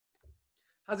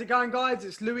How's it going, guys?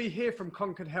 It's Louis here from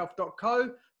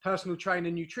conqueredhealth.co, personal trainer,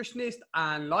 nutritionist,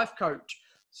 and life coach.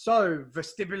 So,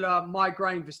 vestibular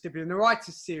migraine, vestibular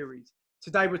neuritis series.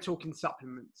 Today, we're talking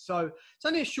supplements. So, it's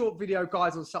only a short video,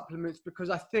 guys, on supplements because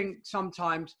I think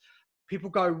sometimes people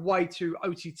go way too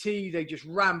OTT. They just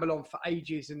ramble on for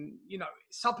ages. And, you know,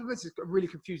 supplements is a really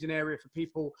confusing area for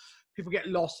people. People get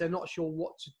lost. They're not sure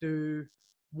what to do,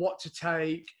 what to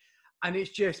take. And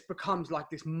it just becomes like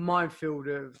this minefield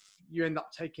of you end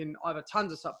up taking either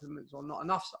tons of supplements or not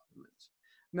enough supplements.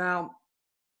 Now,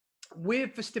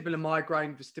 with vestibular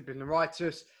migraine, vestibular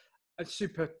neuritis, a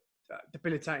super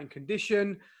debilitating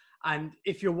condition. And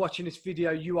if you're watching this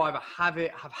video, you either have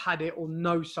it, have had it, or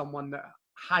know someone that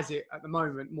has it at the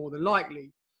moment, more than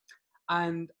likely.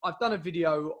 And I've done a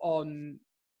video on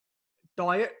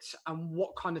diet and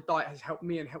what kind of diet has helped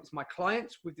me and helps my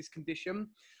clients with this condition.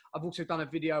 I've also done a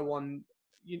video on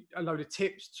a load of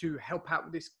tips to help out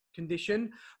with this condition.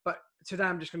 But today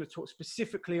I'm just going to talk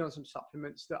specifically on some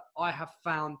supplements that I have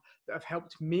found that have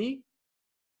helped me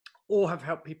or have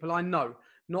helped people I know,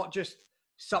 not just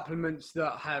supplements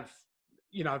that have,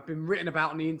 been written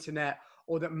about on the internet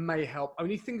or that may help.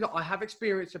 Only things that I have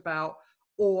experience about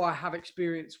or I have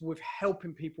experience with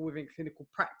helping people within clinical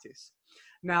practice.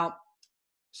 Now,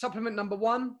 supplement number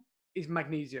one is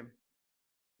magnesium.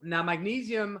 Now,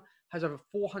 magnesium has over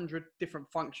 400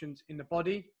 different functions in the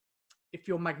body. If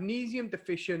you're magnesium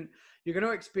deficient, you're going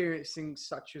to experience things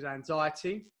such as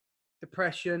anxiety,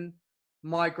 depression,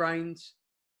 migraines,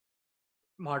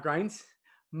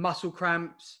 muscle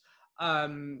cramps,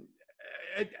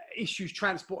 issues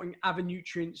transporting other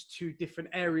nutrients to different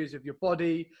areas of your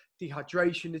body,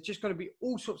 dehydration. There's just going to be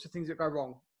all sorts of things that go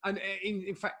wrong. And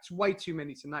in fact, way too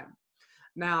many to name.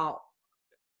 Now,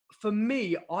 for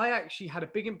me, I actually had a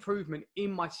big improvement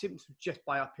in my symptoms just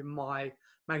by upping my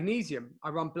magnesium. I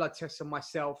run blood tests on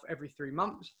myself every 3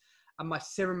 months, and my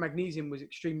serum magnesium was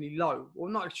extremely low. Well,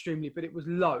 not extremely, but it was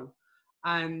low.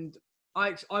 And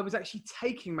I was actually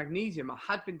taking magnesium. I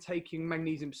had been taking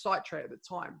magnesium citrate at the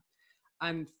time.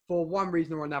 And for one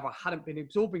reason or another, I hadn't been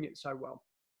absorbing it so well.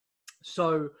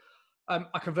 So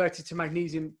I converted to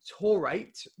magnesium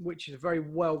taurate, which is a very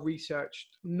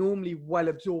well-researched, normally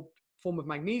well-absorbed form of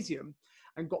magnesium,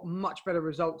 and got much better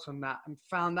results on that, and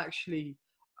found actually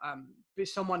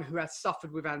someone who has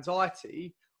suffered with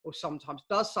anxiety or sometimes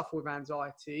does suffer with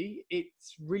anxiety,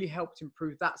 it's really helped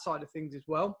improve that side of things as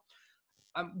well.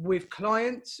 With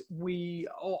clients,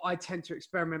 I tend to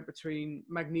experiment between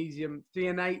magnesium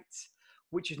threonate,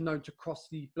 which is known to cross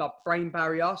the blood-brain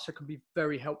barrier, so it can be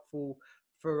very helpful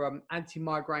for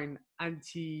anti-migraine,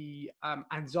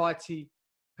 anti-anxiety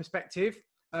perspective.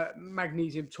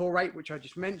 Magnesium taurate, which I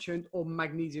just mentioned, or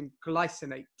magnesium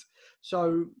glycinate.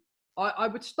 So I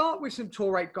would start with some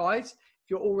taurate, guys. If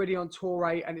you're already on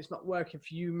taurate and it's not working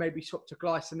for you, maybe swap to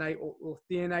glycinate or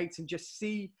threonate and just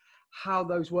see how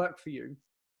those work for you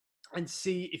and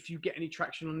see if you get any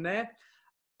traction on there.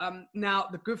 Now,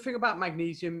 the good thing about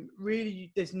magnesium,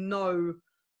 really, there's no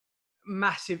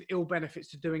massive ill benefits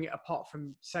to doing it apart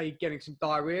from, say, getting some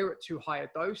diarrhea at too high a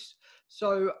dose.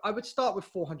 So I would start with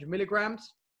 400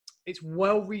 milligrams. It's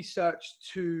well researched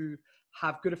to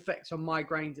have good effects on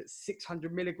migraines at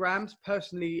 600 milligrams.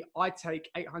 Personally, I take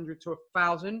 800 to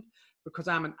 1,000 because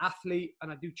I'm an athlete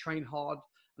and I do train hard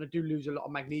and I do lose a lot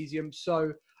of magnesium.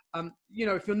 So,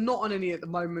 if you're not on any at the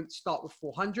moment, start with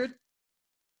 400.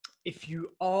 If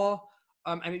you are,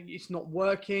 and it's not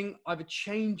working, either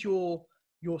change your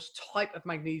type of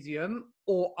magnesium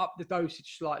or up the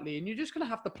dosage slightly, and you're just going to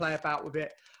have to play about with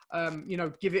it.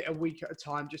 Give it a week at a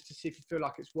time just to see if you feel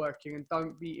like it's working, and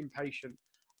don't be impatient.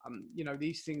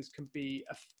 These things can be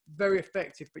very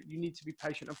effective, but you need to be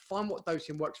patient and find what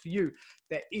dosing works for you.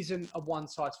 There isn't a one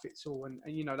size fits all, and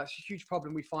that's a huge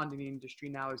problem we find in the industry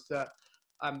now, is that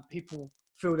people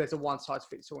feel there's a one size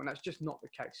fits all, and that's just not the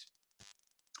case.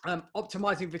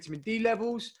 Optimizing vitamin D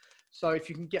levels. So if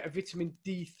you can get a vitamin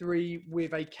D3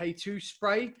 with a K2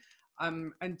 spray,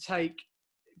 and take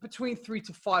between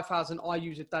 3,000 to 5,000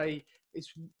 IUs a day is,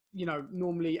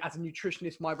 normally as a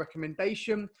nutritionist, my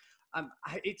recommendation.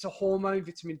 It's a hormone.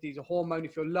 Vitamin D is a hormone.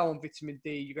 If you're low on vitamin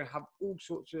D, you're going to have all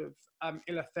sorts of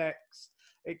ill effects.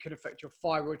 It could affect your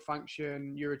thyroid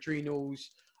function, your adrenals.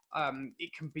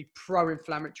 It can be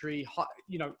pro-inflammatory.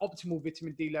 Optimal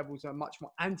vitamin D levels are much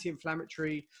more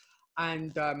anti-inflammatory,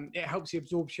 and it helps the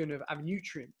absorption of other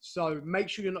nutrients. So make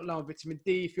sure you're not low on vitamin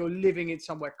D. If you're living in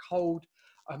somewhere cold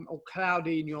or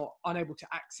cloudy and you're unable to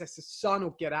access the sun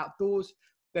or get outdoors,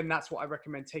 then that's what I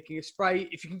recommend, taking a spray.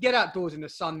 If you can get outdoors in the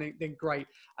sun, then great.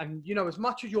 And, you know, as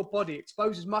much as your body,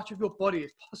 expose as much of your body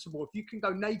as possible. If you can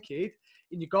go naked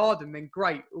in your garden, then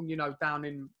great, or, you know, down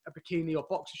in a bikini or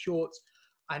boxer shorts.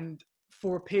 And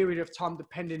for a period of time,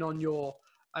 depending on your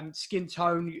skin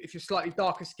tone, if you're slightly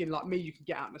darker skin like me, you can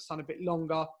get out in the sun a bit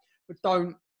longer, but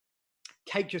don't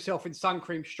cake yourself in sun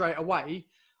cream straight away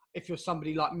if you're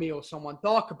somebody like me or someone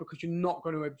darker, because you're not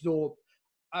going to absorb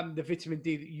the vitamin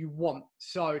D that you want.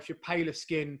 So if you're paler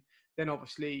skin, then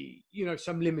obviously, you know,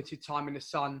 some limited time in the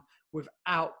sun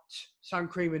without sun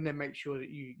cream, and then make sure that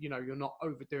you know, you're not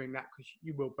overdoing that, because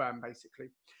you will burn basically.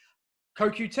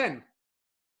 CoQ10.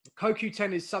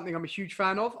 CoQ10 is something I'm a huge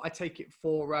fan of. I take it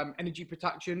for energy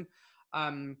production,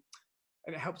 and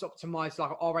it helps optimize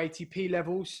like our ATP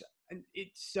levels. And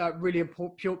it's really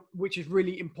important, which is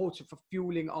really important for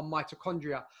fueling our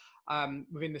mitochondria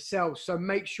within the cells. So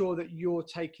make sure that you're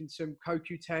taking some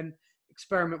CoQ10,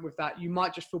 experiment with that. You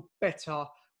might just feel better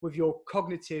with your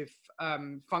cognitive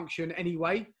function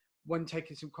anyway when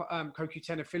taking some CoQ10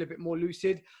 and feel a bit more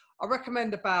lucid. I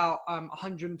recommend about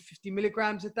 150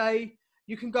 milligrams a day.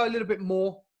 You can go a little bit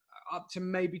more, up to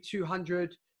maybe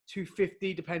 200,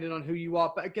 250, depending on who you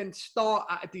are. But again, start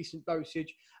at a decent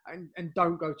dosage and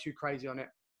don't go too crazy on it.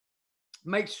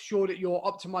 Make sure that you're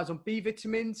optimized on B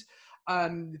vitamins.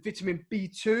 Vitamin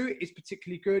B2 is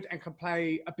particularly good and can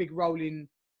play a big role in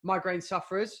migraine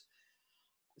sufferers.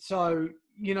 So,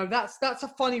 you know, that's a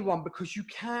funny one, because you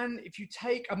can, if you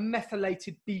take a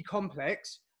methylated B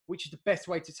complex, which is the best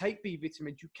way to take B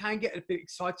vitamins, you can get a bit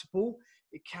excitable.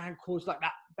 It can cause like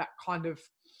that kind of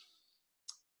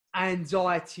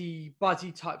anxiety,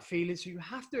 buzzy type feeling. So you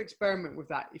have to experiment with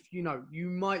that. If you know, you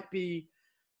might be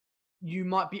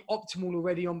optimal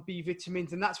already on B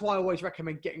vitamins. And that's why I always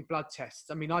recommend getting blood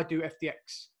tests. I mean, I do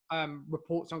FDX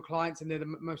reports on clients, and they're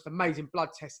the most amazing blood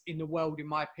tests in the world, in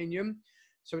my opinion.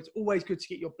 So it's always good to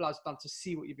get your bloods done to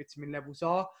see what your vitamin levels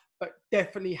are, but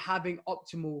definitely having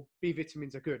optimal B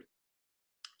vitamins are good.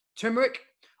 Turmeric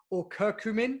or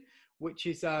curcumin, which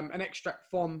is an extract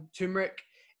from turmeric.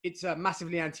 It's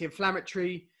massively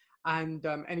anti-inflammatory, and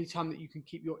anytime that you can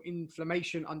keep your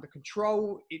inflammation under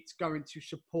control, it's going to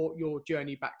support your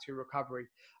journey back to recovery.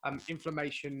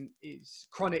 Inflammation is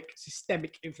chronic,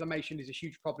 systemic inflammation is a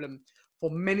huge problem for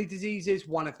many diseases,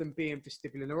 one of them being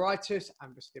vestibular neuritis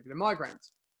and vestibular migraines.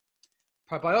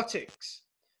 Probiotics.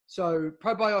 So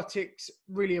probiotics,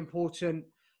 really important.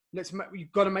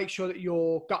 You've got to make sure that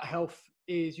your gut health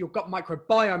your gut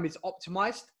microbiome is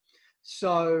optimized.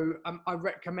 So I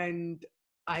recommend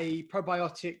a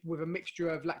probiotic with a mixture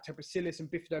of lactobacillus and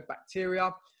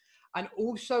bifidobacteria, and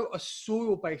also a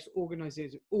soil-based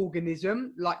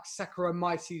organism like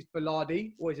Saccharomyces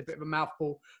boulardii, always a bit of a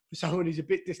mouthful for someone who's a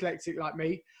bit dyslexic like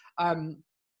me.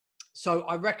 So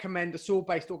I recommend a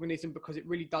soil-based organism because it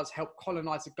really does help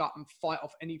colonize the gut and fight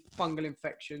off any fungal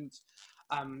infections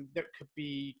that could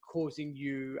be causing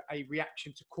you a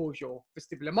reaction to cause your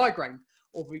vestibular migraine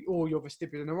or your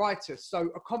vestibular neuritis. So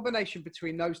a combination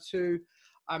between those two.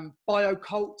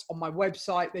 BioCult on my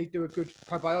website, they do a good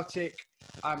probiotic.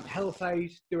 Health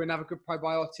Aid do another good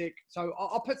probiotic. So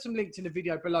I'll put some links in the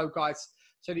video below, guys,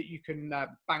 so that you can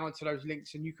bang onto those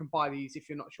links and you can buy these if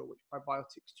you're not sure which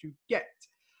probiotics to get.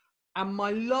 And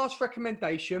my last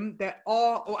recommendation,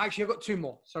 actually I've got two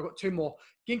more. So I've got two more.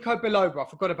 Ginkgo biloba, I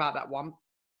forgot about that one.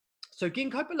 So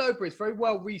ginkgo biloba is very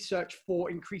well researched for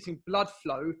increasing blood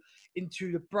flow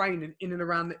into the brain and in and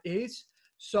around the ears.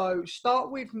 So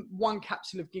start with 1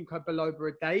 capsule of ginkgo biloba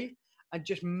a day and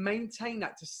just maintain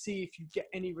that to see if you get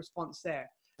any response there.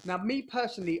 Now, me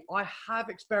personally, I have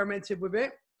experimented with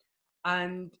it,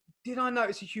 and did I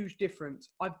notice a huge difference?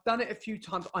 I've done it a few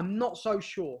times. I'm not so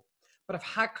sure, but I've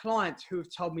had clients who have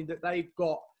told me that they've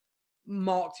got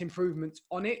marked improvements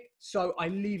on it. So I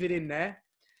leave it in there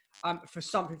for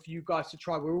something for you guys to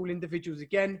try. We're all individuals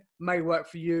again, may work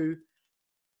for you.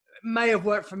 May have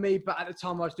worked for me, but at the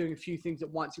time I was doing a few things at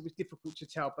once. It was difficult to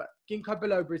tell, but ginkgo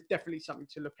biloba is definitely something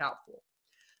to look out for.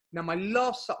 Now, my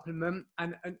last supplement,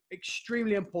 and an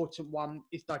extremely important one,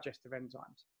 is digestive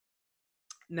enzymes.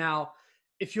 Now,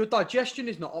 if your digestion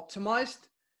is not optimized,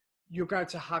 you're going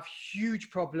to have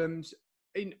huge problems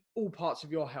in all parts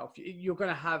of your health. You're going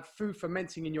to have food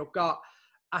fermenting in your gut,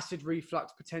 acid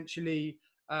reflux potentially,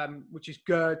 which is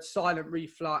GERD, silent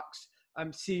reflux,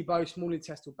 SIBO, small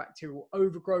intestinal bacterial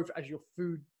overgrowth as your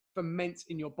food ferments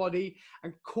in your body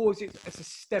and causes a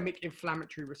systemic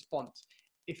inflammatory response.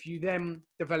 If you then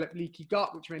develop leaky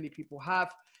gut, which many people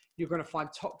have, you're going to find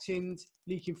toxins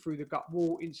leaking through the gut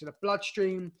wall into the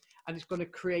bloodstream, and it's going to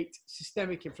create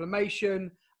systemic inflammation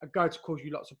and going to cause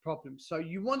you lots of problems. So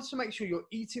you want to make sure you're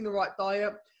eating the right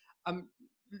diet.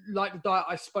 like the diet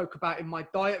I spoke about in my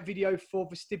diet video for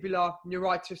vestibular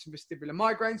neuritis and vestibular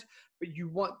migraines, but you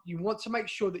want to make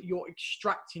sure that you're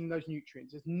extracting those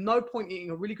nutrients. There's no point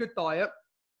eating a really good diet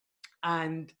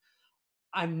and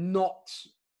not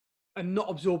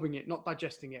absorbing it, not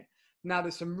digesting it. Now,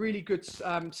 there's some really good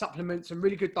supplements and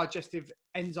really good digestive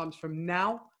enzymes from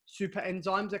Now, super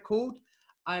enzymes they're called,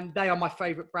 and they are my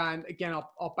favorite brand. Again,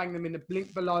 I'll bang them in the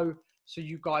link below, so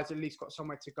you guys at least got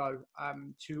somewhere to go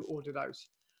to order those.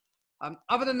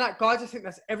 Other than that, guys, I think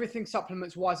that's everything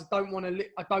supplements wise. I don't want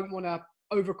to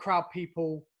overcrowd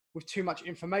people with too much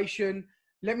information.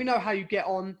 Let me know how you get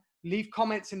on. Leave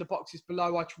comments in the boxes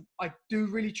below. I do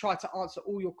really try to answer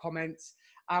all your comments.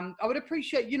 I would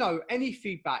appreciate, any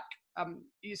feedback.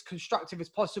 As constructive as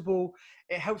possible.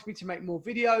 It helps me to make more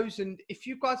videos. And if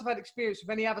you guys have had experience with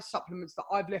any other supplements that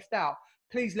I've left out,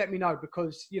 please let me know,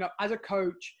 because, as a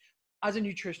coach, as a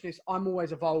nutritionist, I'm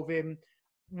always evolving.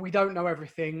 We don't know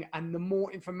everything. And the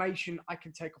more information I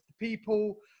can take off the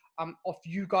people, off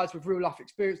you guys with real life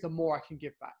experience, the more I can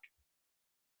give back.